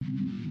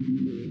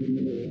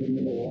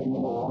So,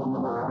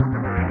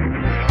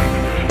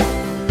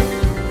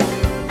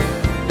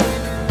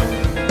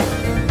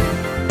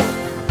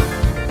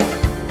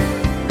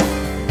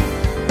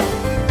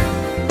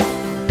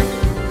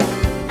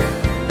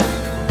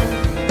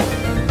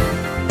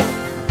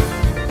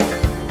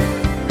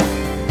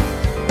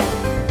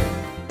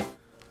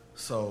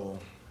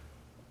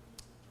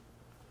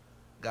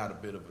 got a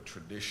bit of a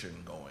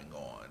tradition going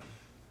on.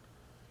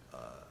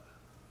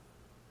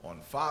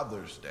 On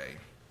Father's Day,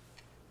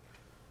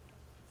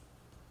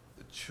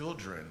 the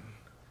children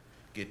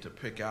get to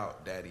pick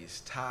out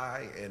Daddy's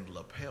tie and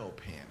lapel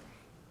pin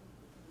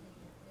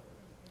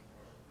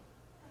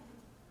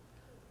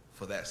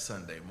for that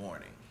Sunday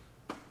morning.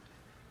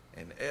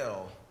 And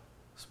Elle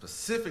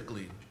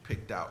specifically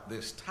picked out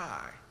this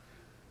tie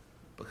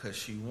because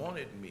she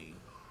wanted me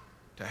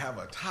to have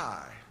a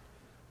tie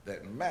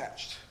that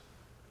matched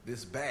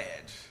this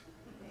badge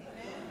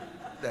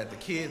that the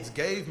kids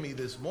gave me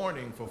this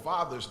morning for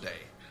Father's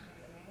Day.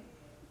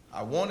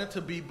 I wanted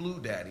to be Blue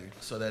Daddy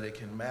so that it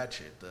can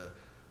match it. The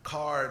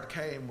card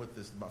came with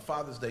this, my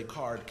Father's Day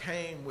card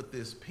came with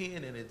this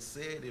pin, and it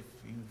said, if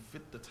you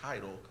fit the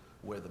title,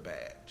 wear the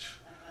badge.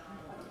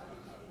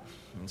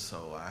 And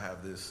so I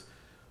have this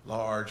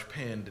large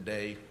pin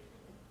today.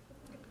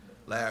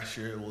 Last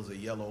year it was a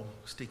yellow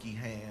sticky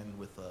hand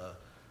with a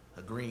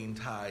green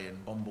tie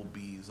and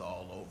bumblebees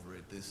all over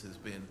it. This has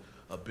been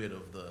a bit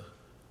of the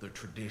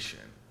tradition.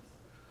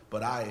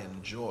 But I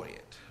enjoy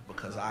it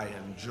because I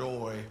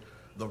enjoy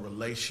the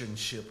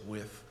relationship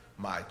with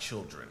my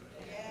children.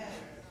 Yeah.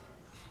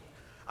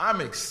 I'm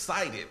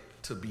excited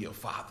to be a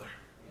father.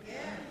 Yeah.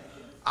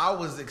 I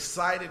was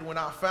excited when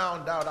I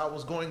found out I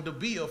was going to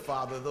be a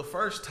father the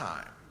first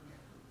time.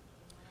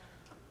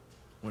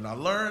 When I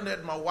learned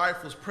that my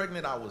wife was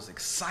pregnant, I was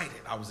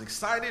excited. I was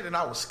excited and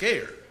I was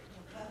scared.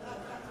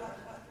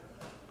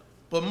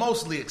 But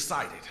mostly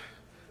excited.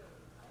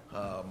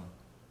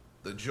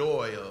 The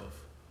joy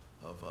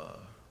of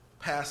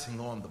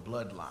passing on the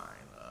bloodline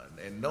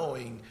and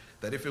knowing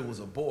that if it was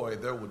a boy,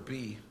 there would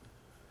be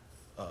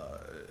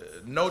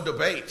no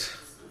debate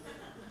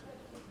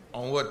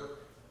on what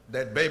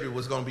that baby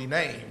was going to be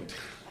named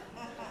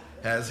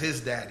as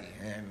his daddy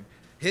and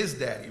his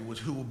daddy,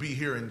 who will be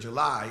here in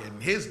July,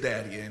 and his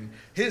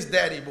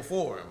daddy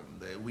before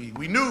him.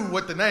 We knew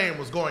what the name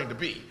was going to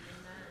be.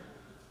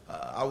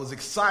 I was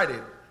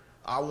excited.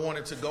 I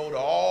wanted to go to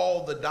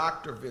all the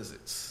doctor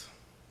visits,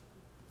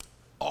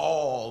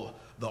 all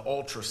the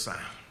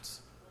ultrasounds,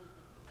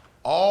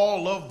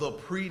 all of the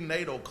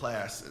prenatal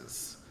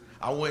classes.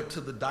 I went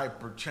to the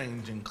diaper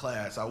changing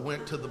class. I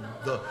went to the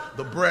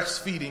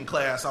breastfeeding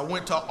class. I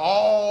went to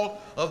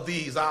all of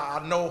these.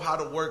 I know how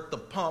to work the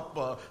pump,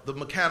 the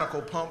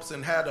mechanical pumps,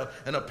 and had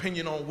an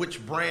opinion on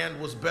which brand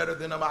was better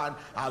than them.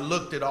 I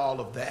looked at all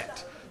of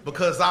that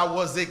because I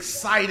was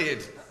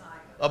excited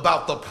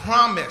about the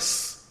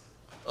promise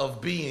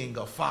of being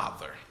a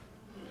father.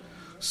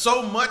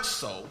 So much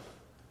so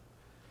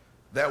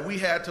that we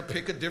had to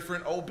pick a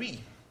different OB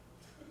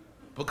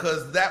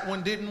because that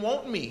one didn't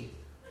want me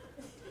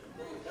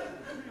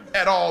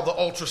at all the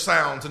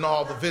ultrasounds and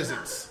all the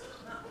visits.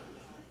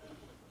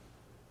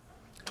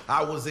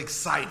 I was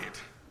excited.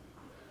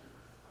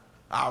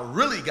 I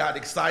really got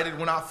excited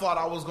when I thought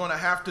I was going to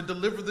have to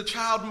deliver the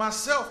child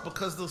myself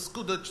because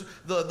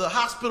the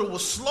hospital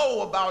was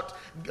slow about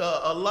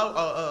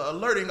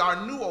alerting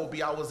our new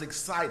OB. I was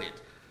excited.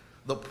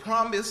 The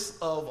promise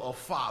of a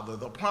father,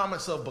 the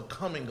promise of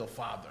becoming a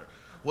father,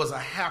 was a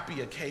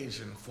happy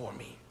occasion for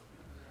me.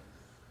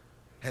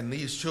 And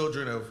these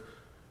children have,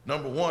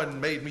 number one,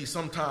 made me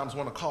sometimes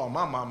want to call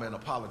my mama and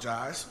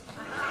apologize.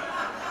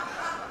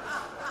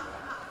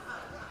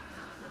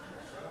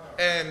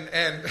 And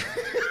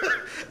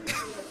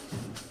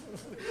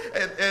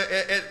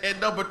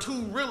number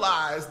two,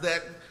 realize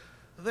that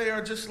they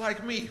are just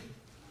like me.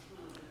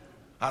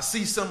 I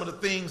see some of the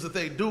things that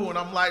they do, and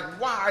I'm like,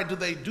 why do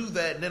they do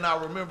that? And then I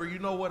remember, you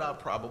know what? I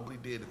probably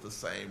did it the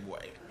same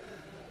way.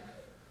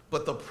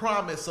 But the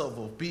promise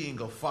of being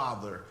a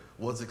father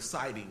was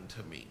exciting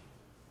to me.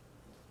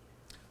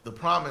 The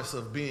promise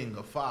of being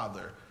a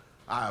father,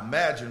 I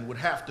imagine, would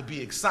have to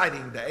be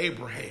exciting to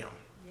Abraham.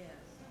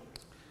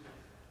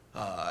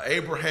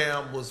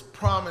 Abraham was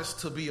promised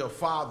to be a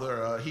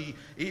father.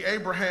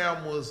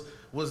 Abraham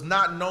was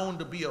not known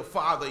to be a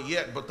father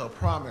yet, but the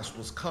promise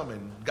was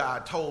coming.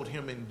 God told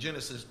him in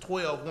Genesis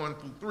 12,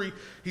 1-3,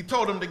 he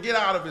told him to get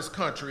out of his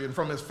country and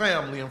from his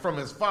family and from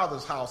his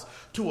father's house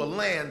to a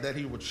land that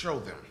he would show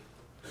them.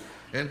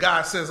 And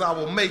God says, I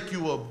will make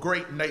you a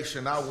great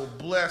nation. I will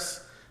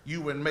bless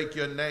you and make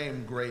your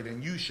name great,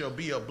 and you shall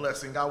be a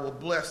blessing. I will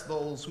bless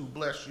those who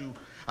bless you.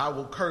 I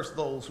will curse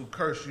those who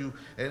curse you,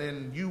 and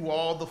in you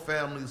all the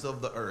families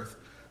of the earth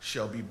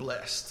shall be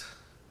blessed.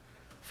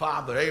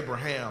 Father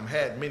Abraham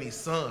had many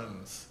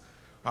sons.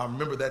 I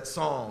remember that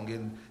song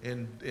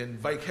in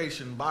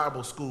vacation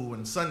Bible school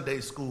and Sunday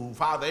school.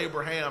 Father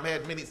Abraham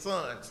had many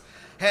sons.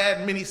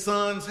 Had many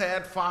sons,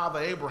 had Father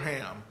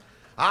Abraham.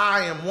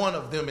 I am one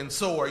of them, and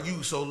so are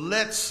you. So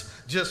let's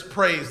just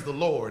praise the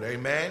Lord,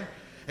 amen?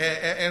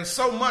 And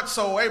so much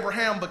so,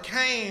 Abraham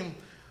became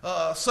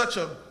such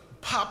a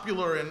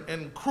popular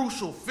and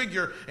crucial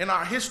figure in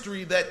our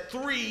history that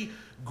 3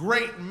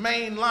 great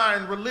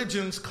mainline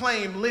religions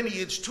claim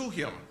lineage to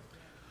him.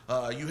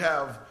 You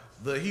have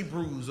the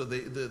Hebrews, or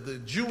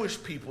the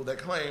Jewish people, that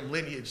claim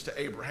lineage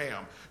to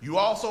Abraham. You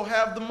also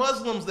have the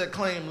Muslims that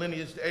claim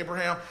lineage to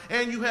Abraham,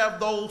 and you have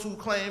those who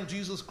claim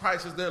Jesus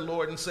Christ as their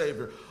Lord and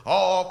Savior,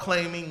 all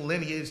claiming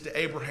lineage to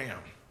Abraham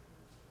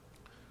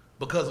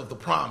because of the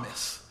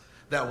promise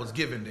that was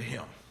given to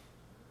him.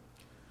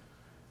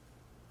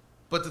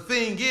 But the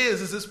thing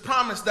is this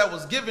promise that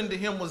was given to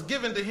him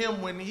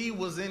when he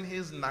was in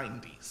his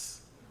 90s.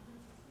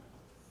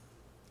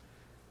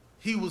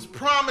 He was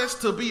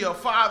promised to be a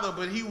father,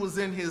 but he was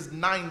in his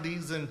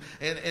 90s,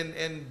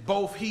 and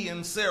both he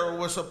and Sarah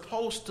were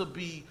supposed to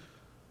be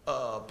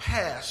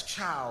past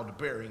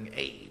childbearing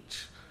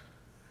age.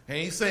 And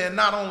he's saying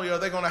not only are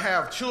they going to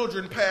have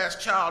children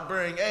past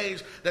childbearing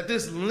age, that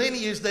this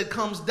lineage that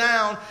comes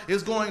down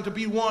is going to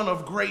be one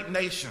of great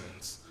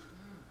nations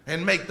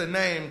and make the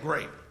name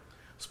great.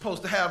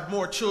 Supposed to have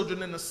more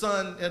children in the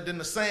sun than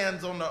the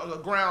sands on the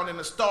ground and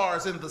the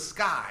stars in the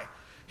sky.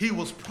 He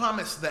was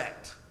promised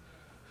that.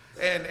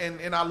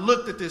 And I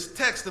looked at this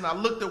text and I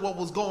looked at what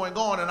was going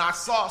on, and I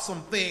saw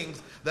some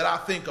things that I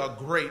think are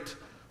great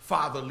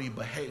fatherly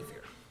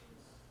behavior.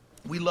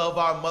 We love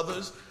our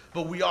mothers,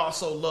 but we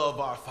also love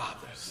our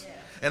fathers.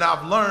 And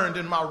I've learned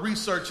in my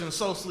research in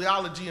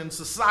sociology and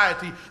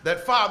society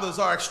that fathers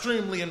are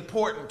extremely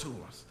important to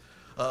us.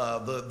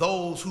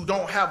 Those who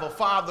don't have a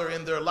father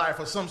in their life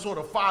or some sort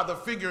of father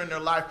figure in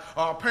their life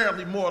are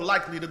apparently more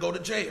likely to go to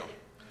jail.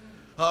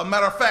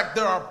 Matter of fact,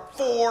 there are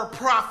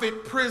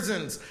for-profit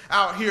prisons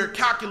out here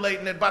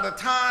calculating that by the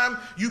time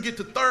you get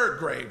to 3rd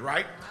grade,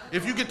 right?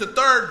 If you get to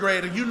 3rd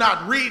grade and you're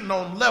not reading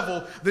on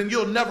level, then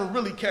you'll never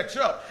really catch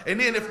up. And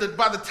then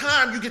by the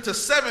time you get to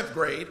 7th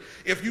grade,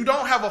 if you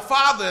don't have a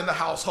father in the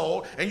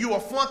household and you are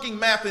flunking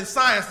math and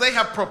science, they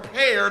have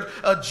prepared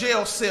a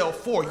jail cell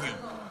for you.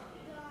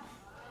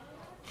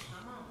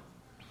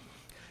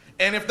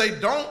 And if they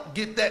don't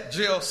get that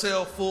jail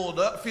cell filled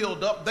up,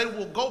 they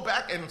will go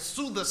back and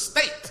sue the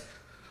state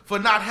for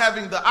not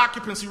having the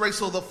occupancy rate.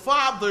 So the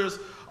fathers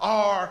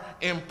are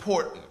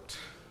important.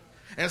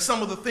 And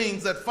some of the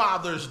things that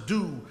fathers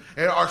do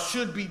or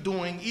should be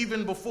doing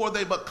even before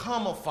they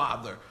become a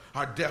father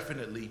are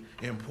definitely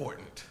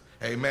important.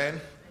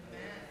 Amen?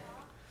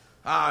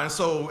 And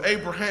so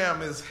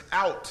Abraham is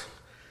out,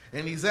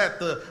 and he's at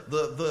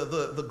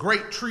the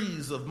great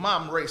trees of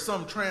Mamre.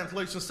 Some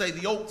translations say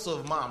the oaks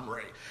of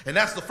Mamre. And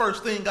that's the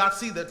first thing I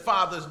see that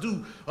fathers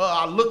do.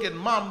 I look at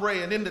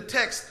Mamre, and in the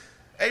text,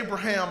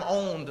 Abraham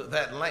owned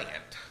that land.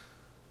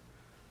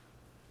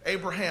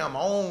 Abraham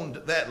owned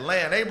that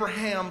land.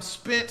 Abraham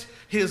spent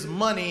his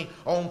money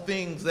on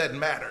things that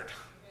mattered.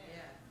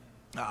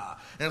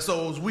 And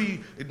so as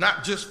we,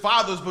 not just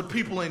fathers, but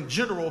people in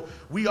general,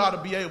 we ought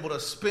to be able to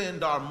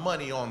spend our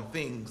money on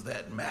things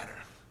that matter.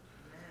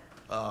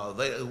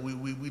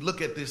 We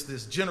look at this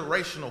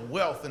generational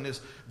wealth and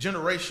this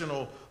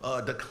generational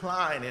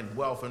decline in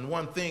wealth. And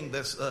one thing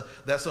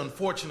that's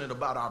unfortunate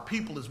about our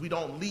people is we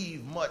don't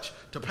leave much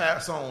to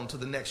pass on to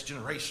the next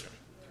generation.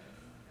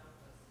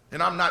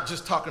 And I'm not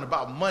just talking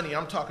about money.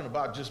 I'm talking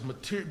about just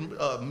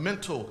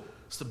mental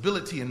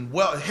stability and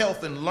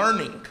health and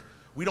learning.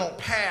 We don't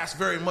pass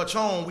very much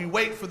on. We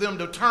wait for them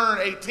to turn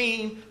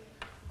 18.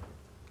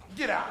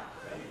 Get out.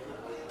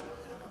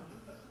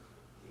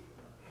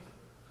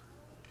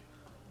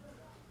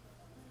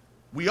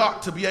 We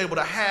ought to be able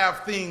to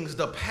have things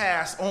to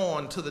pass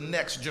on to the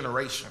next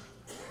generation.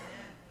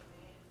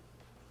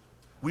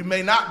 We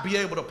may not be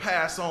able to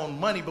pass on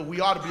money, but we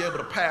ought to be able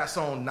to pass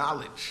on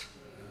knowledge.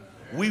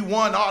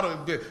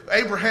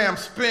 Abraham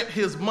spent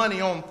his money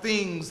on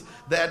things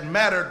that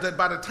mattered, that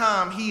by the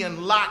time he and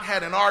Lot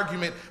had an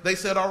argument, they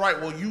said, all right,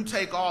 well, you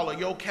take all of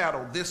your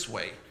cattle this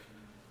way,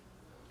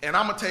 and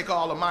I'm going to take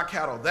all of my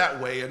cattle that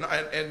way,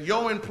 and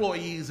your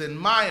employees and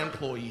my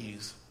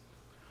employees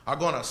are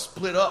going to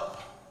split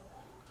up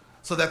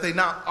so that they're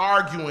not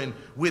arguing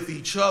with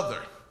each other.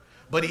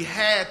 But he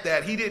had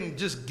that. He didn't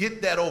just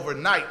get that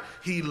overnight.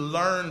 He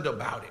learned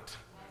about it.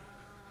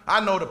 I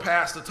know the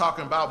pastor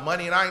talking about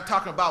money, and I ain't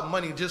talking about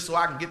money just so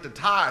I can get the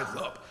tithes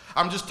up.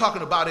 I'm just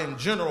talking about in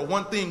general.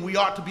 One thing we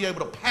ought to be able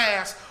to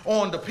pass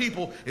on to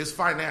people is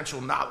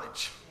financial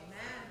knowledge. Amen.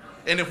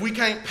 And if we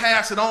can't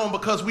pass it on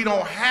because we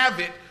don't have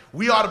it,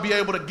 we ought to be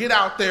able to get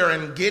out there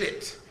and get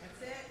it.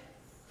 That's it.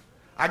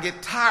 I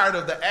get tired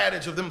of the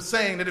adage of them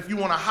saying that if you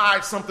want to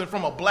hide something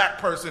from a black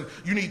person,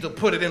 you need to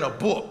put it in a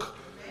book.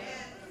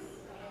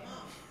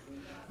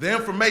 Amen. The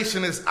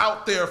information is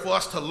out there for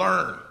us to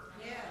learn.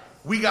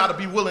 We got to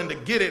be willing to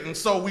get it. And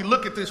so we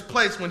look at this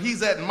place when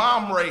he's at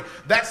Mamre,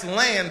 that's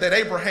land that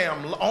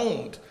Abraham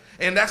owned.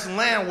 And that's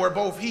land where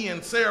both he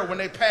and Sarah, when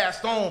they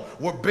passed on,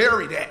 were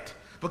buried at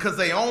because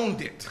they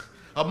owned it,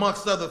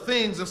 amongst other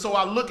things. And so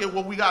I look at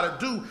what we got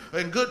to do.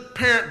 And good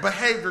parent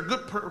behavior,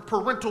 good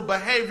parental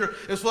behavior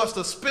is for us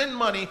to spend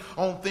money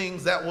on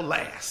things that will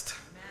last,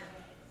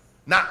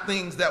 not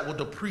things that will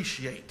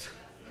depreciate.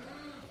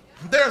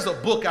 There's a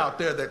book out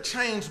there that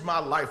changed my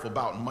life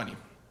about money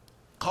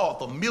called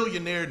The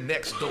Millionaire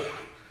Next Door.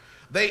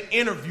 They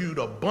interviewed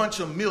a bunch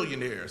of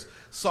millionaires,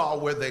 saw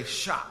where they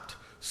shopped,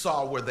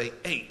 saw where they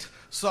ate,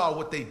 saw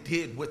what they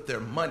did with their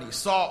money,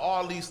 saw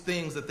all these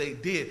things that they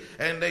did,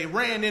 and they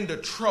ran into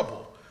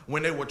trouble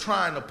when they were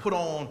trying to put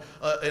on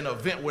an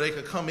event where they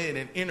could come in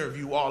and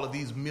interview all of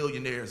these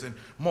millionaires and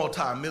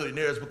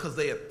multimillionaires because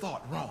they had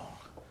thought wrong.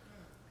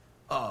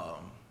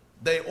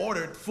 They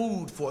ordered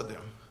food for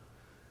them,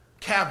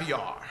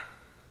 caviar,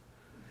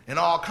 and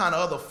all kind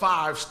of other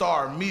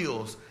 5-star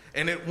meals,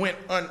 and it went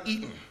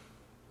uneaten.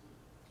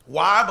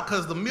 Why?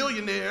 Because the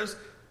millionaires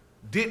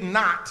did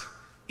not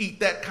eat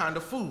that kind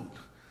of food.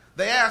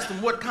 They asked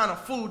them what kind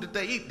of food did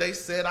they eat. They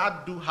said,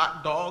 I do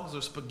hot dogs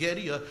or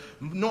spaghetti or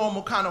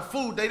normal kind of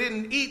food. They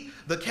didn't eat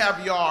the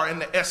caviar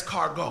and the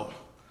escargot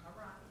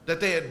that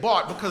they had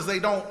bought because they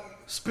don't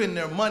spend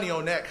their money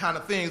on that kind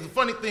of thing. The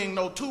funny thing,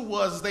 though, too,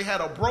 was they had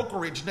a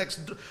brokerage next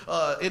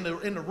in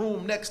the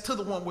room next to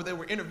the one where they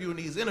were interviewing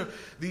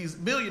these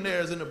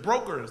millionaires, and the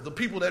brokers, the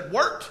people that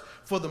worked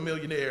for the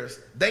millionaires,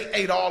 they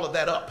ate all of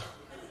that up.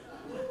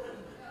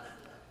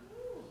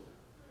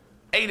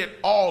 Ate it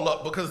all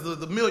up because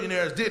the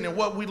millionaires didn't. And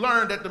what we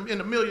learned in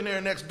the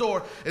Millionaire Next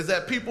Door is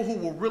that people who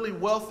were really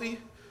wealthy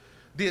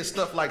did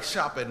stuff like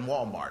shop at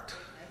Walmart.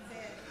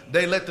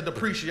 They let the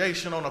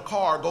depreciation on a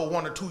car go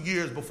 1 or 2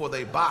 years before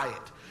they buy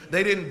it.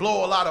 They didn't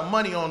blow a lot of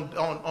money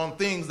on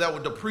things that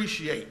would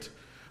depreciate,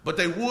 but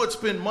they would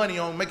spend money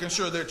on making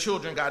sure their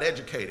children got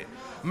educated.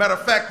 Matter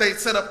of fact, they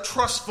set up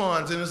trust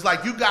funds, and it's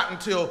like you got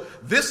until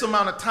this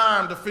amount of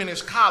time to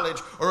finish college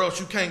or else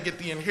you can't get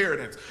the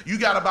inheritance. You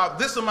got about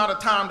this amount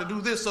of time to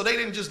do this. So they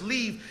didn't just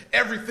leave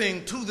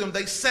everything to them.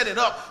 They set it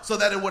up so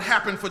that it would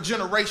happen for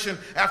generation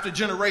after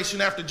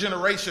generation after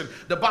generation.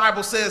 The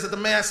Bible says that the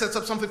man sets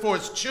up something for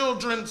his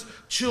children's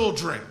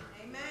children.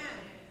 Amen.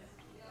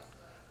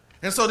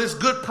 And so this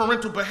good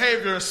parental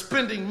behavior is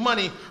spending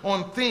money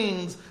on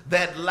things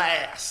that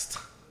last.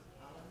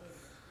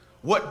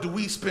 What do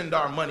we spend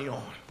our money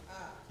on?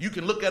 You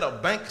can look at a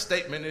bank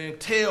statement and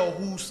tell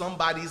who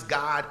somebody's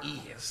God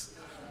is.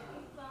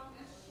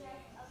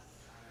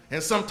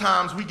 And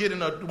sometimes we get in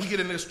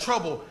this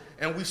trouble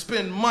and we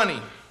spend money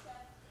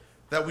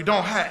that we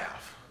don't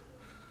have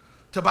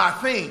to buy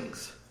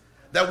things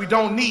that we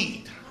don't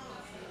need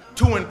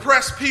to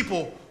impress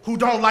people who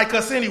don't like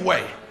us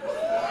anyway.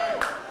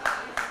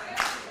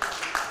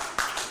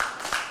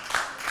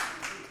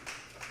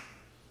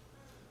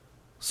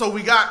 So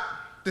we got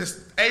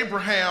this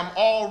Abraham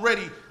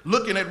already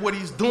looking at what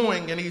he's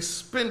doing, and he's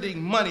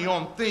spending money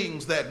on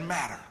things that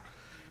matter.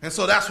 And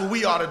so that's what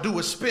we ought to do,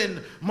 is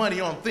spend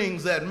money on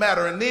things that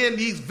matter. And then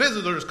these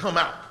visitors come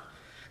out,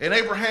 and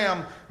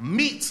Abraham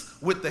meets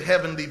with the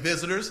heavenly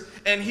visitors,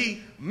 and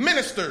he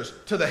ministers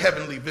to the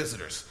heavenly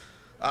visitors.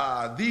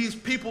 These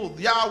people,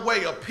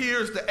 Yahweh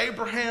appears to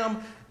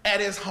Abraham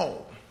at his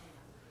home.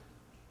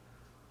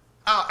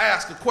 I'll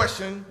ask a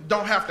question,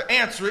 don't have to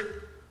answer it.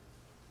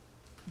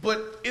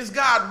 But is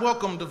God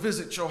welcome to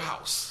visit your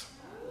house?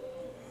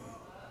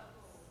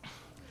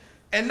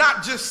 And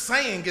not just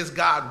saying, is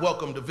God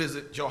welcome to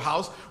visit your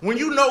house? When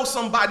you know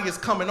somebody is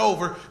coming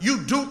over,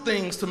 you do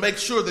things to make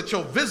sure that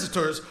your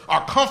visitors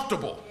are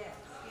comfortable.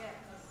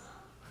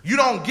 You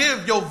don't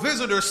give your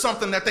visitors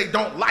something that they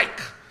don't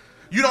like.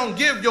 You don't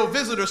give your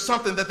visitors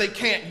something that they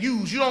can't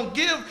use. You don't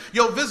give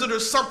your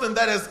visitors something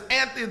that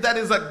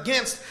is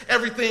against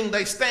everything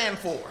they stand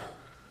for.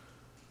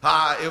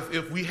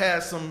 If we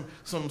had some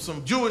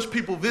Jewish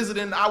people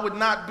visiting, I would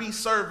not be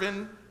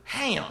serving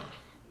ham.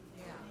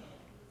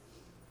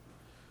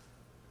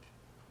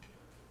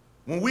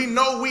 When we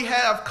know we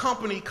have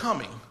company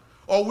coming,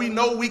 or we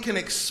know we can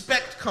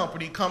expect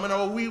company coming,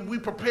 or we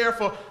prepare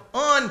for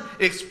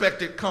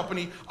unexpected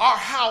company, our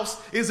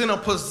house is in a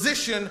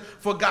position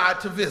for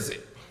God to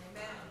visit.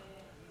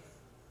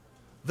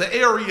 The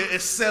area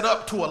is set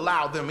up to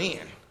allow them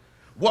in.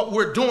 What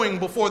we're doing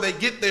before they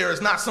get there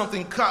is not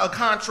something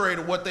contrary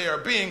to what they are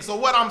being. So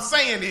what I'm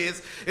saying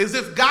is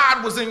if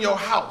God was in your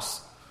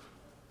house,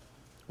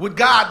 would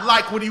God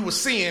like what he was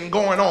seeing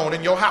going on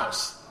in your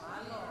house?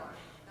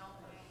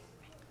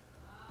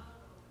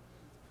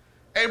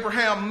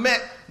 Abraham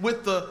met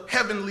with the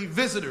heavenly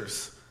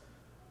visitors.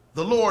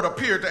 The Lord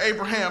appeared to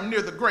Abraham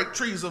near the great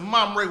trees of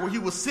Mamre, where he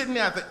was sitting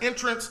at the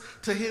entrance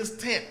to his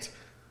tent.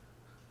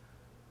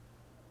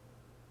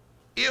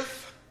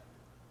 If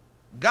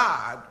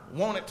God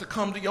wanted to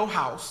come to your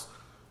house,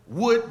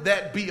 would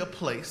that be a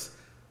place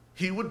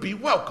he would be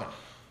welcome?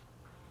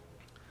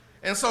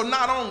 And so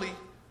not only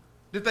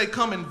did they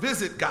come and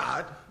visit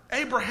God,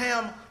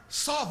 Abraham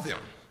saw them.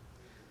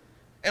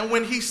 And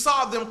when he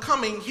saw them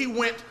coming, he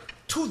went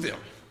to them.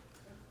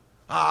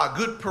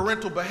 Good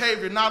parental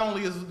behavior not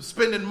only is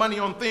spending money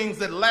on things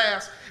that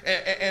last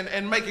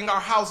and making our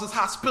houses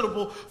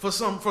hospitable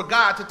for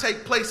God to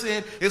take place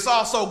in, it's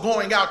also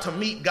going out to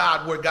meet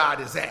God where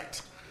God is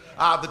at.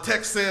 The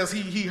text says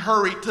he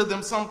hurried to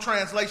them. Some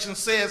translation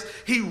says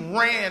he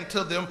ran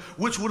to them,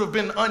 which would have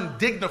been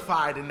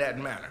undignified in that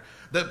manner.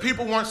 That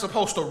people weren't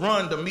supposed to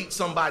run to meet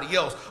somebody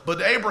else.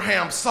 But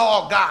Abraham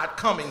saw God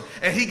coming,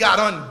 and he got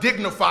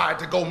undignified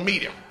to go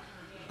meet him.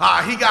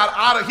 He got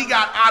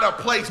out of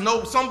place.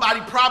 No,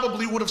 somebody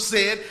probably would have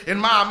said, in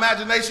my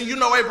imagination, you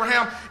know,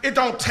 Abraham, it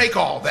don't take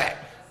all that.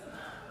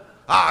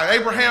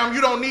 Abraham, you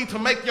don't need to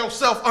make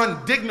yourself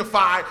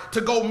undignified to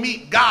go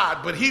meet God.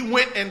 But he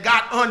went and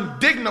got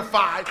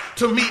undignified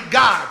to meet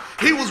God.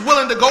 He was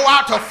willing to go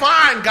out to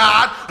find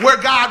God where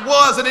God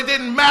was, and it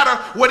didn't matter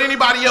what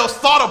anybody else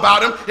thought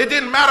about him. It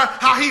didn't matter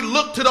how he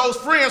looked to those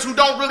friends who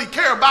don't really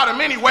care about him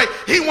anyway.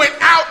 He went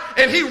out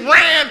and he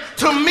ran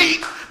to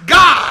meet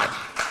God.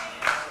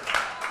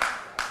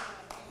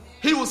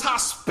 He was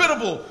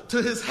hospitable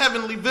to his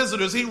heavenly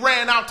visitors. He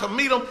ran out to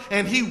meet them,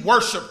 and he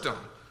worshiped them.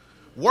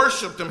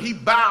 He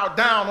bowed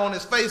down on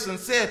his face and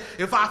said,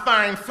 if I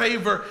find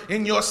favor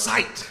in your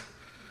sight.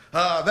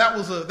 That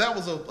was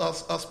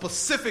a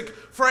specific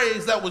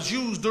phrase that was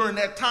used during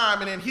that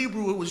time, and in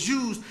Hebrew it was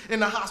used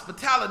in the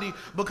hospitality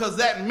because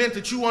that meant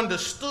that you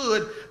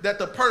understood that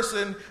the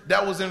person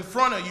that was in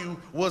front of you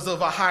was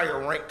of a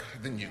higher rank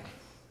than you.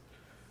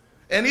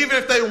 And even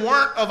if they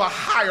weren't of a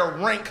higher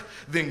rank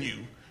than you,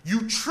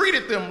 you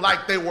treated them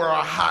like they were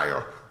a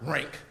higher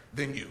rank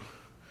than you.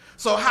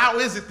 So how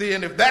is it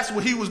then, if that's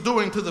what he was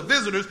doing to the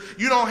visitors,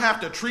 you don't have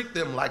to treat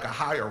them like a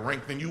higher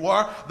rank than you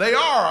are. They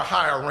are a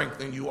higher rank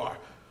than you are.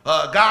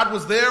 God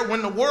was there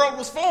when the world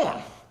was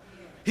formed.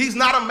 He's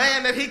not a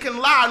man that he can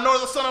lie, nor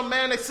the son of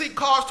man that seek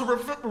cause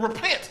to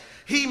repent.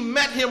 He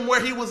met him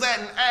where he was at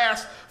and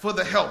asked for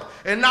the help.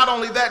 And not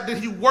only that, did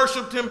he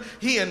worship him,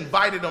 he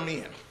invited him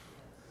in.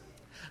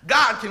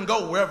 God can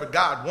go wherever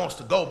God wants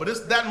to go, but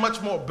it's that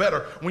much more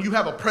better when you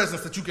have a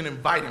presence that you can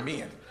invite him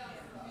in.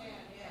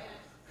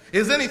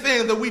 Is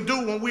anything that we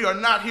do when we are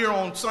not here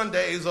on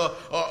Sundays or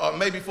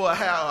maybe for an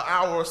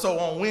hour or so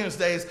on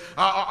Wednesdays,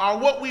 are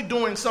what we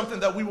doing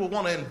something that we would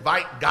want to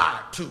invite God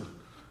to?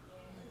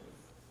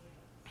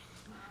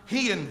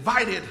 He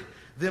invited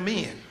them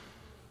in.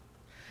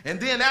 And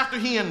then after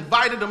he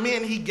invited them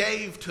in, he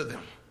gave to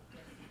them.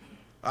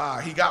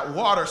 He got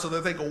water so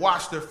that they could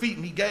wash their feet,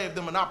 and he gave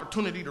them an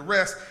opportunity to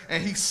rest,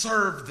 and he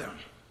served them.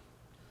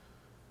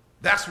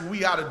 That's what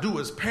we ought to do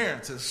as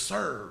parents, is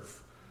serve.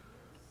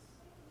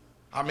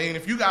 I mean,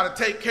 if you got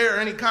to take care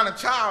of any kind of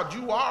child,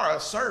 you are a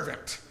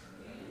servant.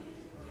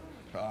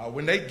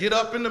 When they get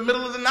up in the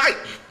middle of the night,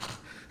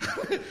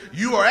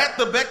 you are at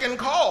the beck and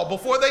call.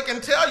 Before they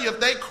can tell you if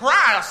they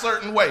cry a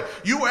certain way,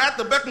 you are at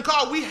the beck and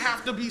call. We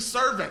have to be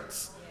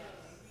servants.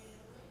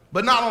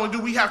 But not only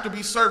do we have to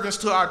be servants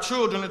to our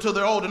children until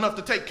they're old enough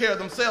to take care of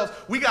themselves,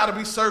 we got to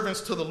be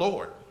servants to the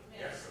Lord.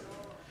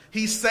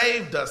 He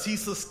saved us. He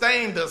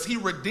sustained us. He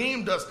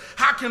redeemed us.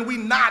 How can we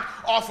not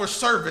offer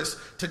service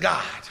to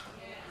God?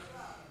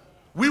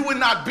 We would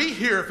not be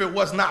here if it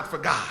was not for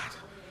God.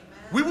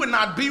 We would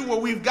not be where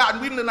we've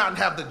gotten. We would not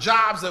have the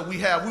jobs that we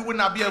have. We would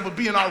not be able to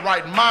be in our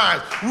right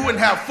minds. We wouldn't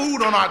have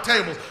food on our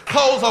tables,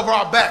 clothes over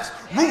our backs,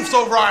 roofs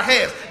over our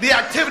heads, the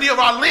activity of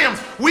our limbs.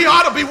 We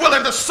ought to be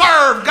willing to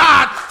serve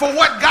God for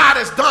what God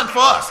has done for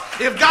us.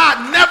 If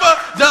God never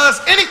does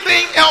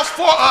anything else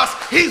for us,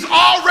 he's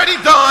already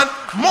done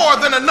more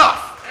than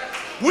enough.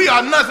 We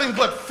are nothing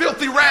but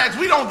filthy rags.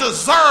 We don't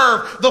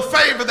deserve the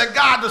favor that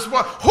God does.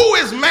 Who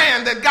is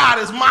man that God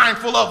is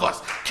mindful of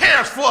us,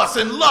 cares for us,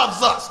 and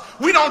loves us?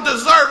 We don't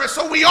deserve it,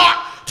 so we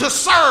ought to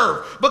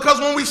serve. Because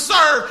when we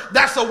serve,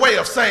 that's a way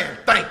of saying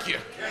thank you.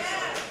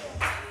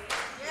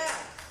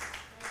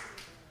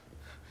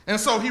 And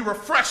so he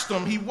refreshed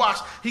them. He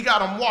got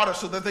them water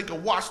so that they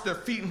could wash their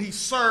feet, and he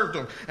served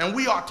them. And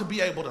we ought to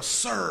be able to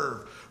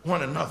serve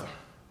one another.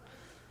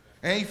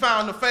 And he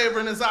found the favor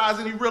in his eyes,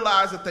 and he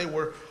realized that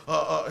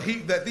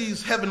that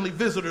these heavenly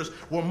visitors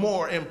were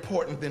more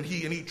important than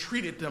he, and he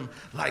treated them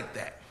like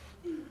that.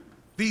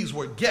 These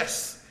were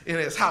guests in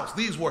his house.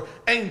 These were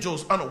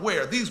angels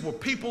unaware. These were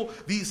people,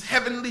 these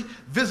heavenly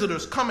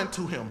visitors coming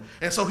to him.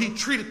 And so he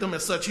treated them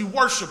as such. He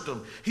worshiped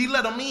them. He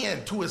let them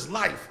in to his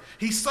life.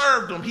 He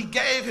served them. He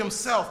gave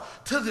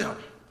himself to them.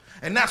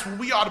 And that's what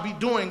we ought to be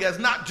doing as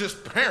not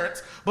just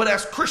parents, but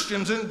as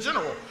Christians in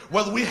general.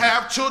 Whether we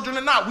have children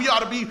or not, we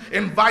ought to be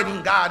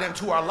inviting God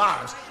into our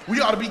lives. We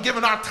ought to be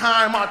giving our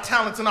time, our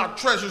talents, and our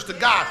treasures to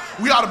God.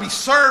 We ought to be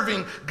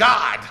serving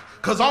God,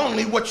 because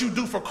only what you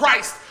do for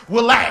Christ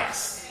will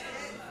last.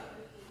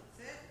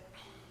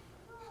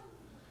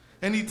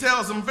 And he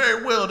tells them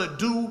very well to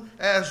do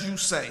as you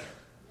say.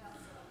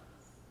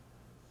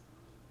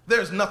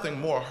 There's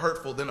nothing more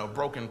hurtful than a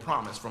broken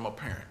promise from a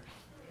parent.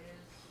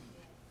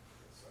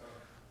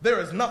 There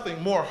is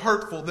nothing more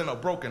hurtful than a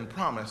broken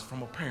promise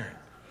from a parent.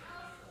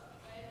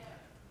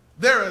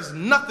 There is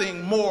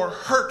nothing more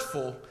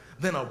hurtful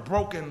than a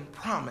broken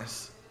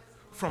promise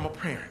from a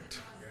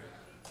parent.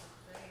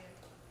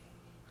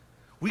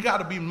 We got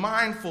to be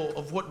mindful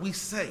of what we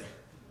say,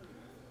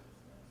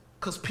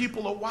 because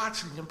people are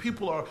watching, and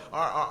people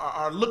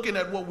are looking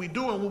at what we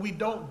do, and when we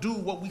don't do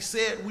what we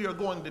said we are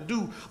going to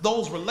do,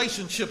 those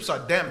relationships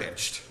are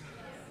damaged.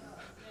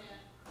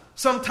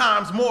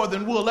 sometimes more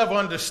than we'll ever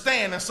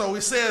understand. And so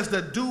it says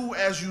to do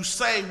as you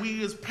say.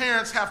 We as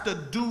parents have to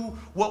do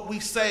what we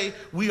say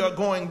we are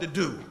going to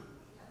do.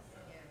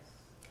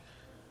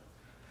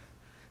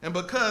 And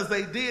because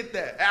they did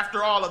that,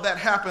 after all of that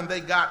happened,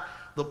 they got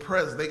the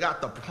present, they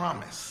got the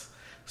promise.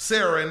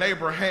 Sarah and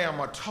Abraham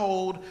are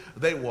told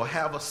they will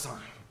have a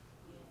son.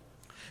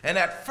 And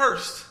at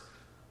first,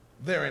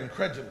 they're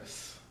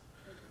incredulous.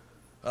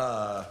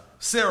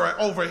 Sarah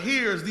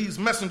overhears these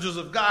messengers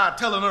of God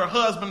telling her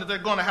husband that they're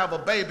going to have a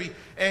baby,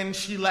 and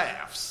she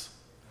laughs.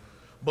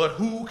 But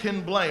who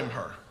can blame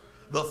her?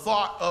 The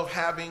thought of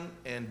having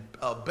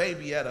a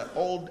baby at an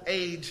old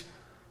age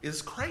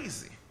is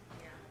crazy.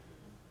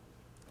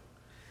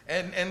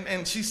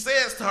 And she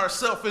says to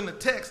herself in the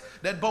text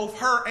that both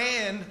her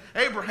and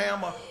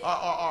Abraham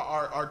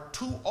are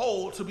too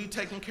old to be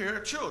taking care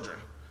of children.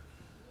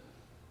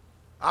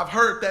 I've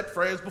heard that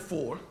phrase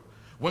before.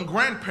 When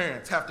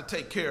grandparents have to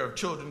take care of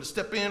children, to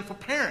step in for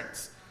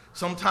parents.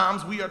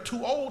 Sometimes we are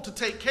too old to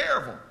take care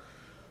of them.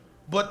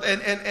 But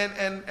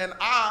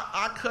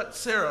I cut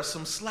Sarah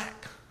some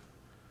slack.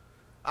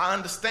 I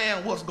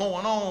understand what's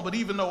going on, but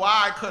even though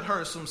I cut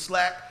her some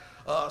slack,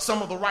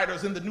 some of the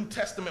writers in the New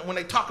Testament, when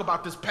they talk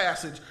about this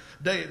passage,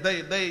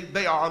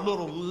 they are a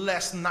little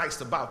less nice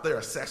about their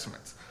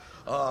assessments.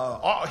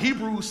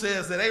 Hebrews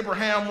says that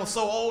Abraham was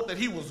so old that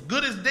he was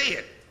good as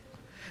dead.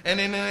 And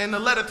in the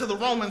letter to the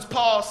Romans,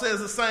 Paul says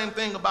the same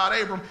thing about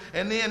Abram,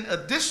 and then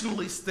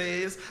additionally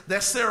says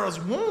that Sarah's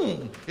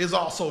womb is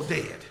also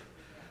dead.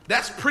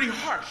 That's pretty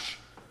harsh.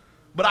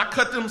 But I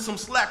cut them some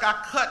slack.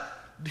 I cut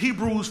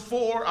Hebrews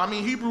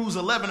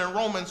 11 and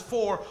Romans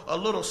 4 a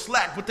little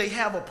slack, but they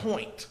have a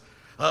point.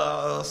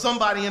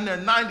 Somebody in their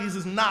 90s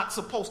is not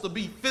supposed to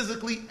be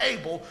physically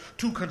able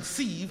to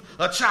conceive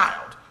a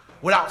child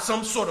without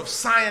some sort of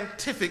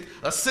scientific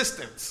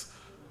assistance.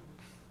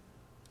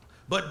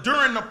 But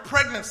during the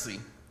pregnancy,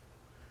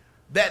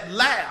 that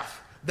laugh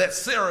that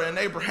Sarah and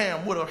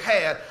Abraham would have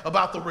had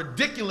about the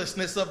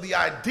ridiculousness of the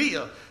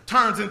idea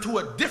turns into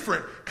a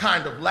different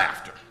kind of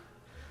laughter.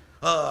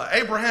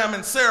 Abraham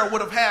and Sarah would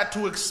have had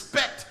to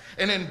expect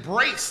and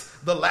embrace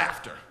the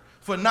laughter.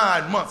 For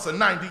 9 months, a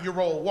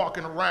 90-year-old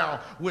walking around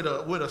with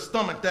a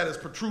stomach that is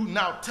protruding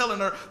out, telling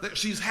her that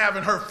she's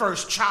having her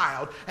first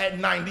child at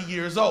 90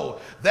 years old.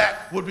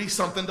 That would be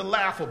something to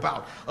laugh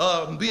about.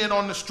 Being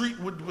on the street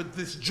with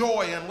this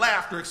joy and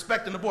laughter,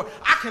 expecting a boy.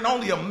 I can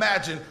only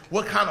imagine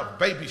what kind of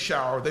baby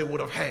shower they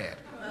would have had.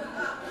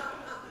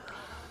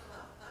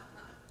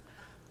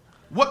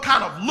 What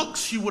kind of looks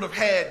she would have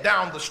had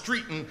down the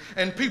street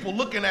and people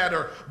looking at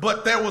her.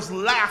 But there was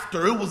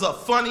laughter. It was a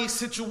funny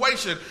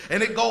situation.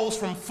 And it goes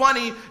from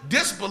funny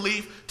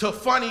disbelief to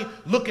funny,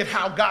 look at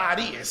how God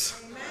is.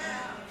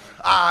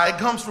 It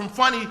comes from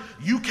funny,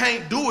 you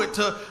can't do it,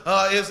 to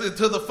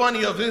the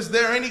funny of, is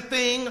there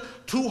anything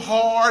too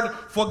hard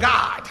for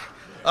God?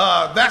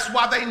 That's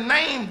why they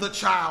named the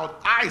child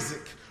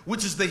Isaac,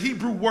 which is the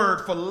Hebrew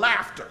word for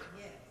laughter.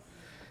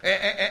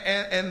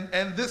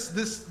 And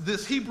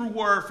this Hebrew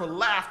word for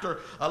laughter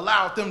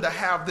allowed them to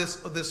have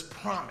this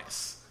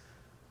promise.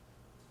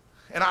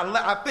 And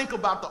I think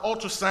about the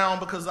ultrasound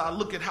because I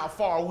look at how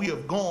far we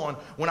have gone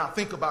when I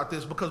think about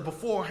this, because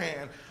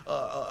beforehand,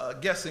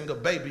 guessing a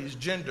baby's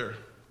gender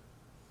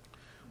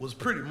was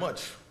pretty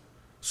much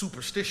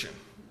superstition.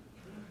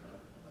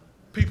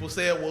 People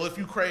said, well, if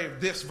you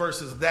crave this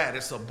versus that,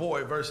 it's a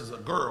boy versus a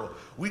girl.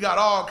 We got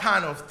all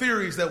kind of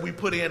theories that we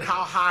put in,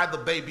 how high the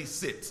baby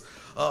sits.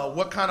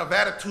 What kind of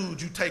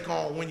attitude you take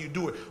on when you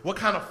do it, what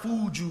kind of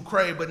food you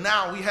crave. But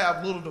now we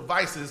have little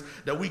devices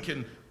that we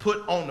can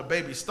put on the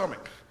baby's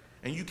stomach,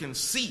 and you can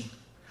see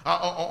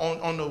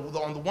on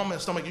the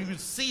woman's stomach, you can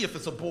see if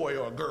it's a boy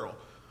or a girl.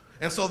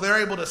 And so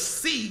they're able to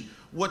see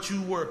what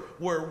you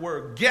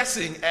were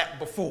guessing at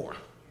before.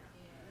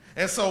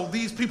 And so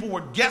these people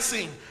were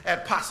guessing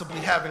at possibly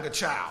having a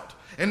child,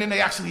 and then they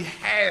actually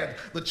had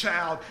the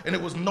child, and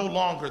it was no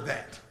longer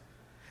that.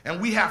 And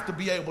we have to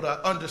be able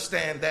to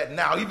understand that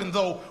now, even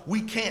though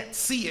we can't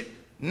see it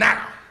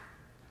now.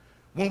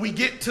 When we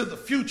get to the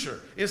future,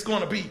 it's going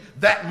to be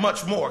that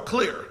much more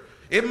clear.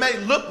 It may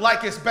look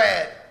like it's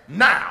bad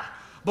now,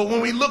 but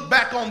when we look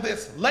back on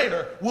this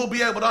later, we'll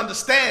be able to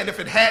understand if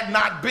it had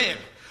not been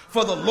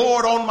for the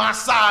Lord on my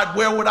side,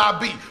 where would I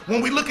be?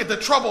 When we look at the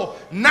trouble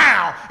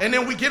now, and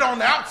then we get on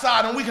the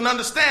outside and we can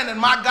understand that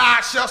my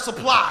God shall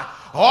supply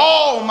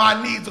all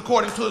my needs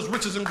according to his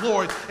riches and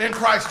glory in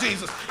Christ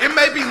Jesus. It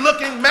may be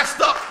looking messed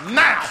up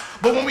now,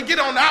 but when we get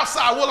on the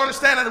outside, we'll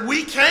understand that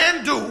we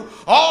can do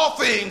all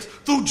things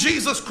through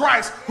Jesus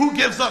Christ who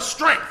gives us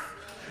strength.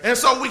 And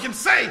so we can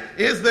say,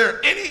 is there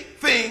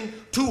anything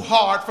too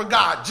hard for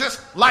God?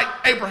 Just like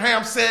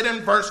Abraham said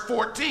in verse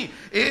 14,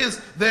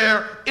 is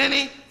there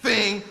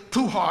anything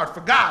too hard for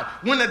God?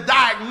 When the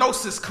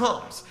diagnosis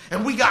comes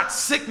and we got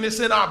sickness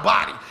in our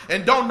body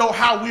and don't know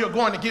how we are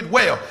going to get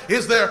well,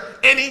 is there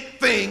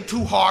anything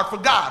too hard for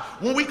God?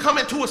 When we come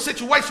into a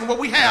situation where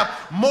we have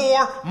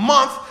more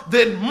month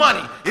than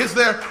money, is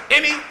there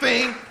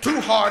anything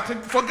too hard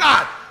for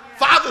God?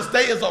 Father's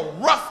Day is a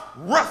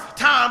rough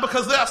time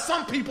because there are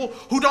some people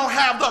who don't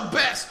have the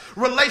best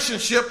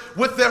relationship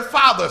with their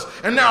fathers.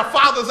 And there are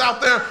fathers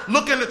out there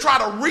looking to try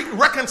to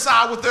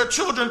reconcile with their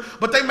children,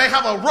 but they may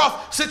have a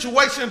rough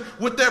situation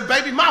with their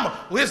baby mama.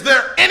 Is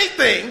there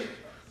anything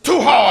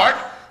too hard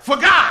for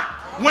God?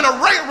 When a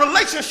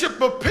relationship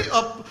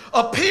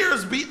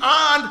appears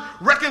beyond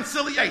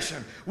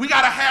reconciliation, we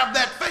got to have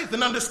that faith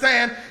and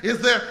understand, is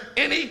there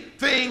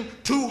anything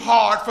too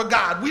hard for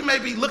God? We may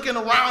be looking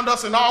around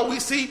us and all we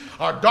see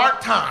are dark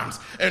times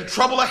and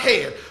trouble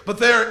ahead,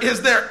 but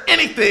is there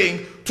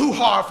anything too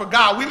hard for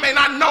God? We may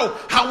not know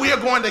how we are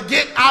going to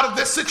get out of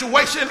this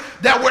situation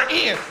that we're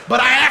in,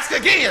 but I ask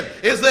again,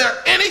 is there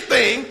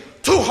anything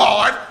too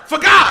hard for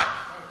God?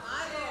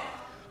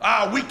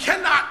 We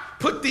cannot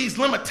put these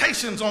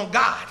limitations on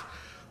God.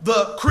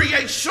 The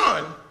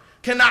creation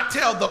cannot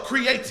tell the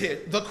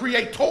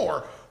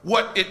creator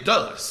what it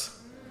does.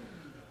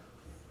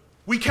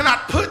 We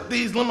cannot put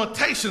these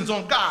limitations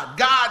on God.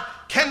 God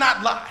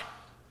cannot lie.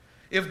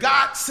 If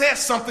God says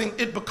something,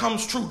 it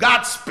becomes true.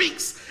 God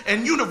speaks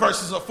and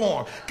universes are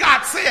formed.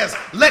 God says,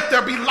 let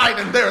there be light,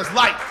 and there is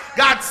light.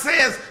 God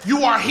says,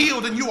 you are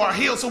healed, and you are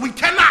healed. So we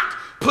cannot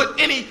put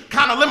any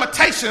kind of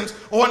limitations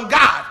on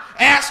God.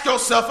 Ask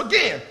yourself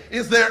again,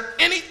 is there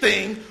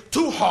anything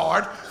too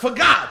hard for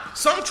God?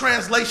 Some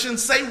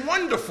translations say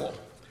wonderful.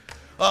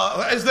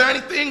 Is there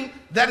anything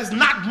that is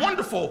not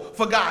wonderful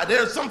for God?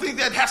 There's something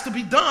that has to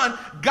be done.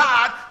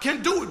 God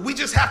can do it. We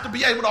just have to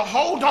be able to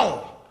hold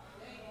on.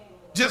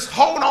 Just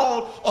hold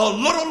on a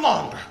little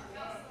longer.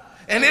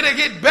 And it'll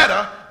get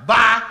better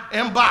by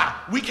and by.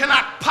 We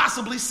cannot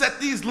possibly set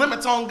these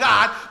limits on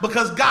God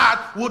because God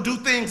will do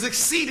things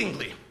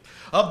exceedingly,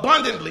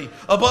 abundantly,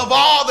 above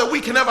all that we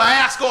can ever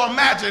ask or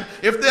imagine,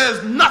 if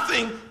there's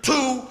nothing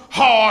too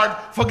hard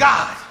for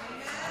God.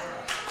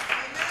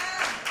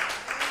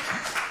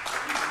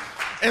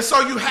 And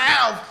so you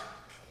have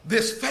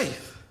this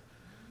faith.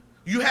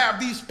 You have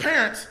these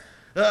parents,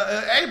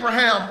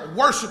 Abraham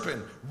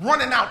worshiping,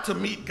 running out to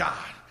meet God,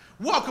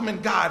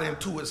 welcoming God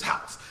into his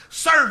house,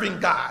 serving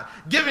God,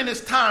 giving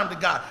his time to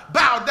God,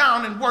 bow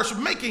down and worship,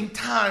 making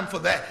time for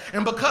that.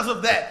 And because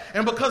of that,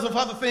 and because of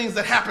other things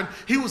that happened,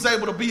 he was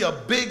able to be a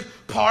big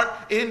part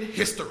in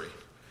history.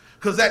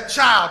 Because that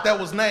child that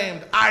was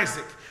named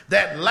Isaac,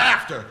 that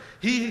laughter,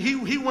 he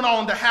went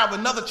on to have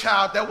another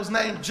child that was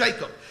named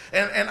Jacob.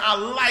 And I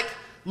like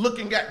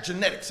looking at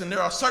genetics, and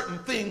there are certain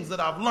things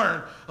that I've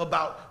learned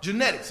about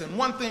genetics. And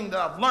one thing that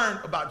I've learned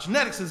about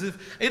genetics is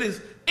if it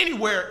is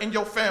anywhere in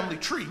your family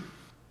tree,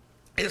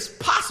 it's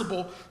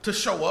possible to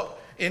show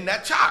up in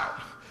that child.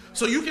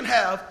 So you can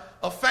have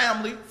a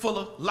family full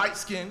of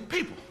light-skinned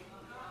people.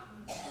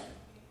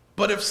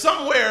 But if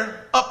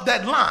somewhere up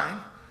that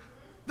line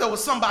there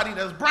was somebody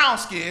that's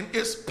brown-skinned,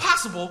 it's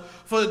possible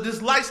for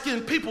this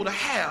light-skinned people to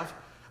have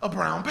a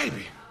brown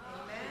baby.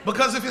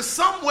 Because if it's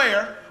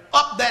somewhere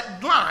up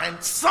that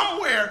line,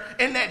 somewhere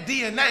in that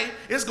DNA,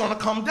 it's going to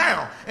come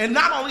down. And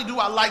not only do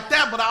I like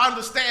that, but I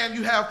understand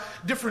you have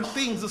different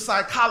things of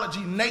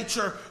psychology,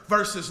 nature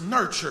versus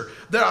nurture.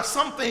 There are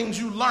some things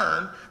you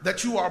learn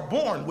that you are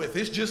born with.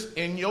 It's just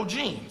in your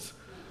genes.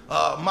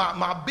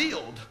 My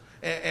build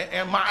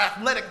and my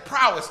athletic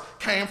prowess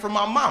came from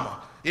my mama.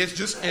 It's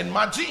just in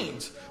my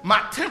genes.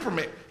 My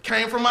temperament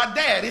came from my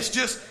dad. It's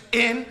just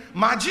in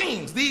my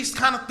genes. These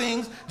kind of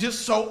things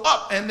just show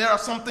up. And there are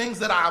some things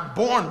that I'm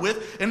born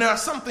with, and there are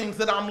some things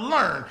that I'm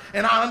learned.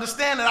 And I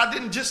understand that I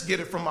didn't just get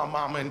it from my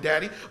mama and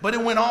daddy, but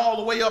it went all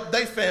the way up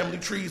their family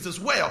trees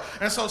as well.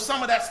 And so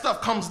some of that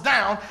stuff comes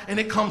down and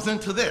it comes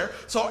into there.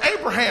 So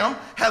Abraham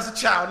has a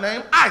child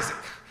named Isaac,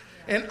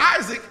 and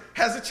Isaac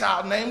has a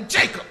child named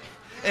Jacob.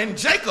 And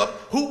Jacob,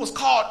 who was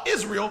called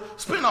Israel,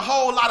 spent a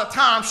whole lot of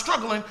time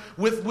struggling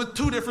with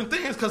two different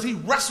things because he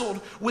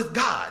wrestled with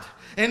God.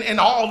 And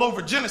all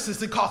over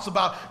Genesis, it talks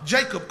about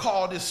Jacob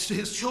called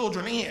his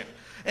children in.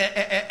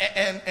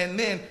 And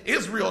then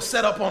Israel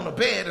set up on the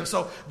bed. And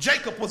so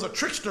Jacob was a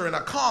trickster and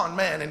a con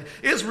man. And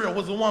Israel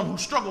was the one who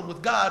struggled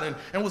with God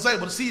and was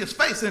able to see his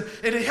face. And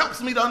it helps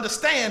me to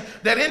understand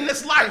that in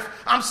this life,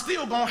 I'm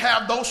still going to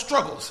have those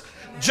struggles.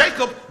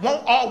 Jacob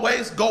won't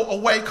always go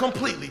away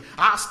completely.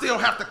 I still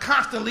have to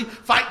constantly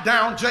fight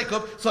down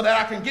Jacob so that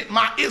I can get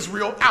my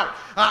Israel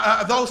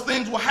out. Those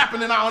things will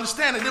happen, and I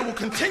understand that it will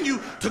continue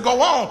to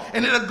go on,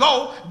 and it'll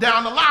go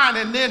down the line.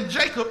 And then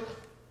Jacob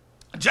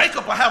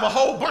will have a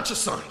whole bunch of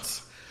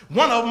sons.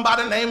 One of them by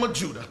the name of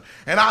Judah.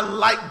 And I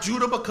like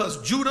Judah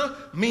because Judah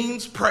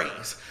means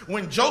praise.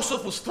 When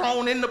Joseph was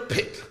thrown in the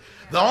pit,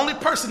 the only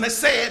person that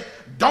said,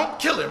 don't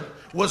kill him,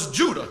 was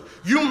Judah.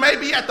 You may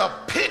be at the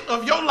pit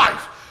of your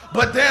life,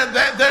 but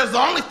there's the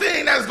only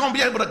thing that is going to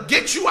be able to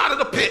get you out of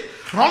the pit.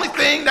 The only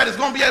thing that is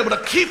going to be able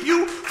to keep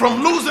you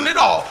from losing it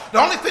all.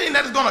 The only thing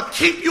that is going to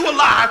keep you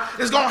alive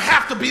is going to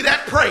have to be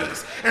that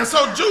praise. And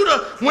so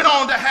Judah went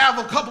on to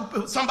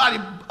have somebody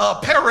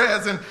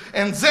Perez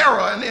and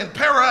Zerah, and then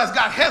Perez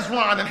got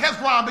Hezron, and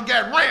Hezron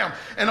begat Ram,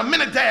 and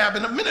Amminadab,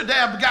 and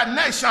Amminadab begat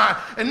Nahshon,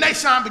 and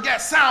Nahshon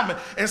begat Salmon,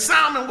 and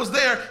Salmon was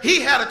there.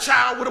 He had a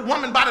child with a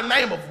woman by the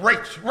name of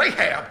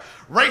Rahab.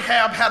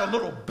 Rahab had a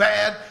little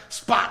bad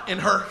spot in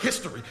her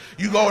history.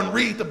 You go and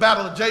read the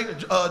Battle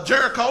of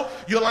Jericho,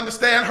 you'll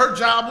understand her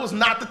job was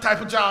not the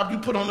type of job you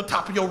put on the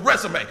top of your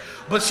resume.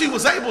 But she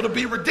was able to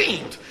be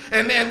redeemed.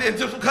 And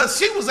just because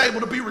she was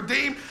able to be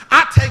redeemed,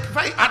 I take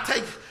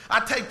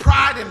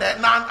pride in that,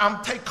 and I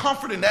take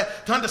comfort in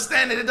that, to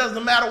understand that it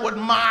doesn't matter what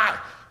my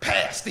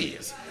past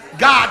is.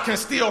 God can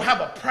still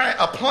have a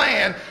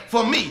plan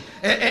for me.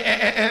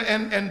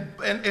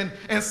 And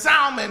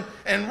Salmon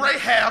and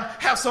Rahab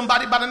have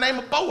somebody by the name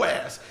of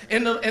Boaz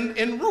in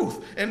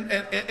Ruth,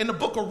 in the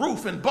book of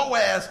Ruth. And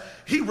Boaz,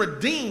 he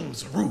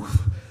redeems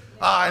Ruth.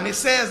 And it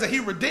says that he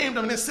redeemed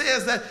him. And it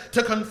says that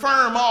to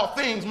confirm all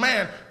things,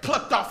 man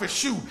plucked off his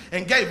shoe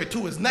and gave it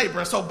to his neighbor.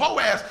 And so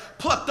Boaz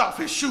plucked off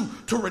his shoe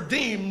to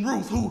redeem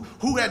Ruth,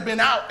 who had been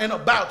out and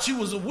about. She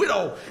was a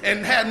widow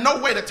and had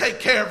no way to take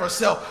care of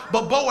herself,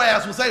 but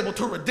Boaz was able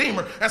to redeem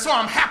her. And so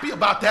I'm happy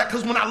about that,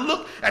 because when I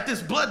look at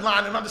this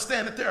bloodline and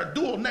understand that there are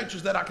dual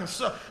natures that I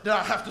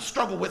have to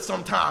struggle with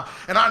sometime,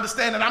 and I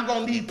understand that I'm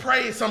going to need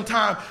praise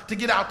sometime to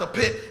get out the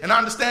pit, and I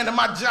understand that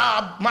my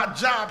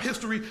job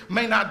history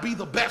may not be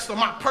the best, or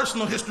my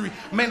personal history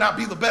may not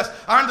be the best.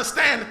 I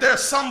understand that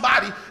there's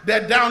somebody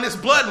that down this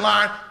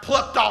bloodline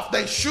plucked off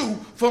their shoe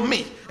for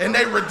me, and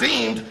they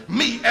redeemed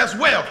me as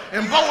well.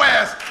 And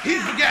Boaz,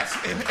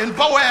 and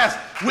Boaz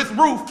with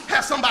Ruth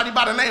has somebody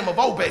by the name of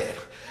Obed.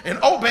 And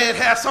Obed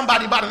has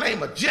somebody by the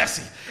name of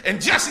Jesse.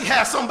 And Jesse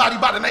has somebody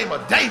by the name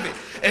of David.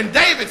 And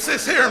David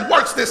sits here and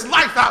works this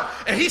life out.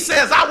 And he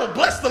says, I will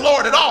bless the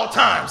Lord at all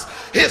times.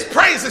 His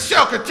praises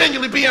shall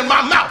continually be in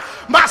my mouth.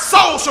 My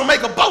soul shall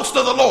make a boast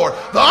of the Lord.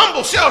 The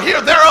humble shall hear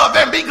thereof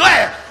and be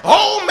glad.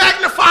 Oh,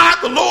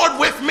 magnify the Lord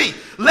with me.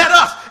 Let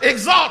us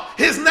exalt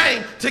his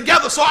name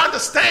together. So I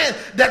understand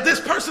that this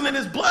person in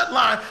his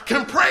bloodline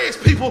can praise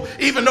people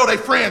even though their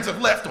friends have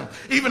left them.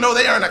 Even though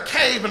they are in a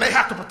cave and they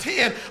have to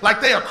pretend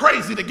like they are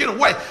crazy to get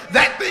away.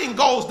 That thing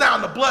goes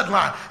down the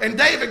bloodline. And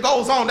David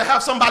goes on to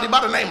have somebody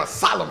by the name of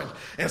Solomon.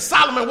 And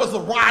Solomon was the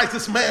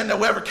wisest man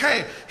that ever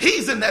came.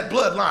 He's in that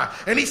bloodline.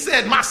 And he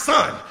said, my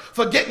son,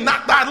 forget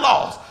not thy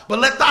laws, but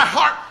let thy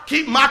heart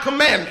keep my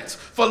commandments.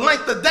 For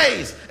length of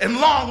days and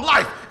long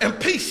life and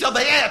peace shall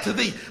they add to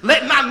thee.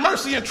 Let not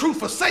mercy and truth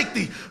forsake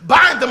thee.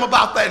 Bind them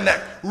about thy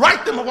neck.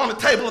 Write them upon the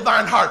table of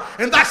thine heart.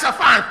 And thou shalt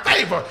find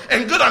favor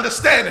and good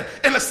understanding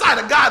in the sight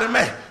of God and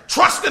man.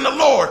 Trust in the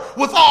Lord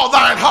with all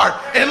thine heart,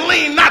 and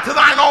lean not to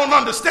thine own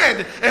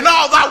understanding. In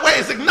all thy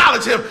ways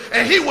acknowledge him,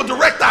 and he will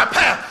direct thy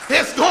path.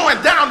 It's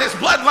going down this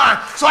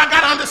bloodline. So I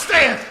got to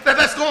understand that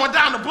that's going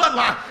down the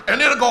bloodline. And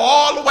it'll go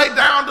all the way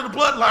down to the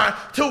bloodline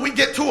till we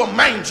get to a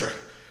manger.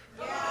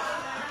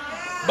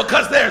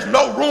 Because there's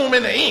no room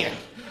in the inn.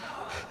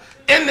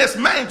 In this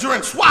manger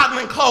and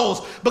swaddling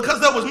clothes, because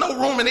there was no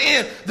room in the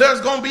inn, there's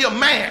going to be a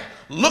man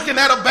looking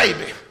at a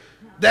baby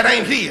that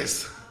ain't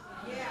his.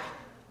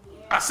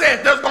 I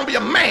said there's going to be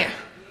a man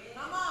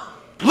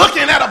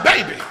looking at a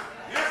baby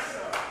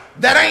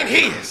that ain't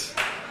his,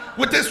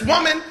 with this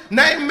woman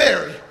named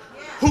Mary,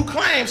 who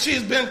claims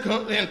she's been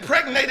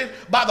impregnated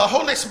by the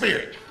Holy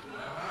Spirit.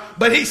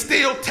 But he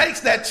still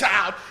takes that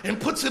child and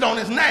puts it on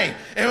his name.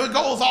 And it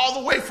goes all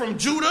the way from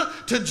Judah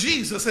to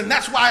Jesus. And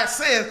that's why it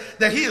says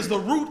that he is the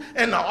root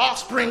and the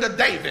offspring of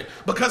David.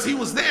 Because he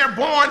was there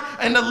born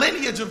in the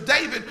lineage of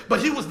David,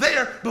 but he was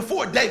there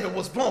before David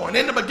was born.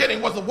 In the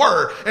beginning was the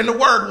Word, and the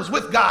Word was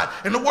with God,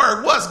 and the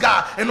Word was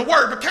God, and the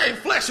Word became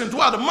flesh and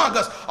dwelt among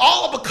us.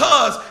 All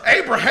because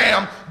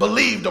Abraham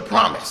believed the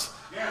promise.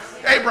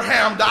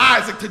 Abraham to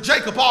Isaac to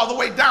Jacob all the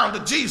way down to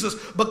Jesus,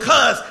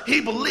 because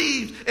he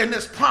believed in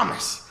this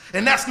promise.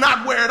 And that's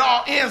not where it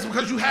all ends,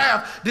 because you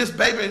have this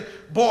baby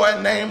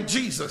boy named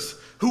Jesus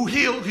who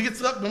heals, he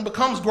gets up and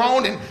becomes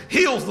grown and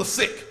heals the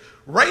sick,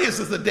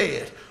 raises the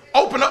dead,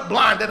 open up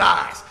blinded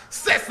eyes,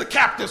 sets the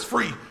captives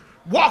free,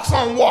 walks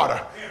on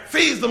water,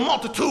 feeds the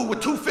multitude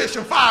with 2 fish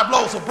and 5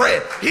 loaves of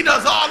bread. He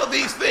does all of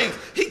these things.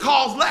 He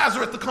calls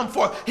Lazarus to come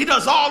forth. He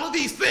does all of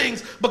these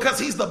things because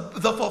he's the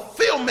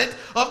fulfillment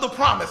of the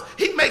promise.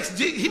 He makes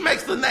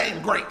the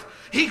name great.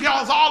 He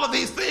does all of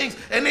these things,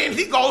 and then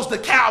he goes to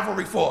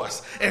Calvary for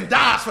us and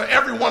dies for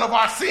every one of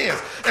our sins.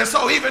 And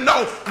so even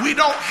though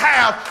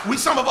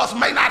some of us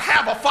may not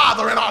have a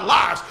father in our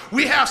lives,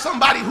 we have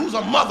somebody who's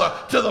a mother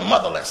to the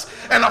motherless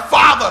and a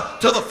father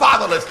to the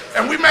fatherless.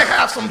 And we may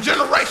have some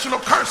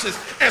generational curses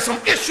and some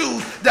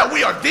issues that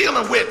we are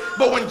dealing with.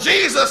 But when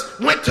Jesus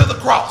went to the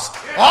cross,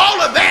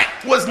 all of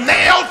that was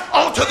nailed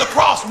onto the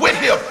cross with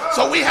him.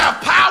 So we have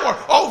power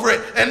over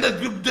it, and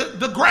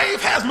the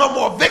grave has no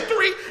more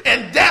victory,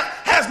 and death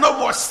has no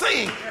more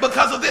sting,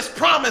 because of this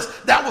promise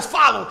that was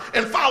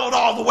followed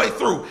all the way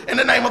through. In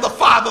the name of the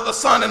Father, the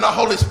Son, and the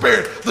Holy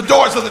Spirit, the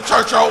doors of the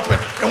church are open,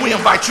 and we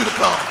invite you to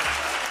come.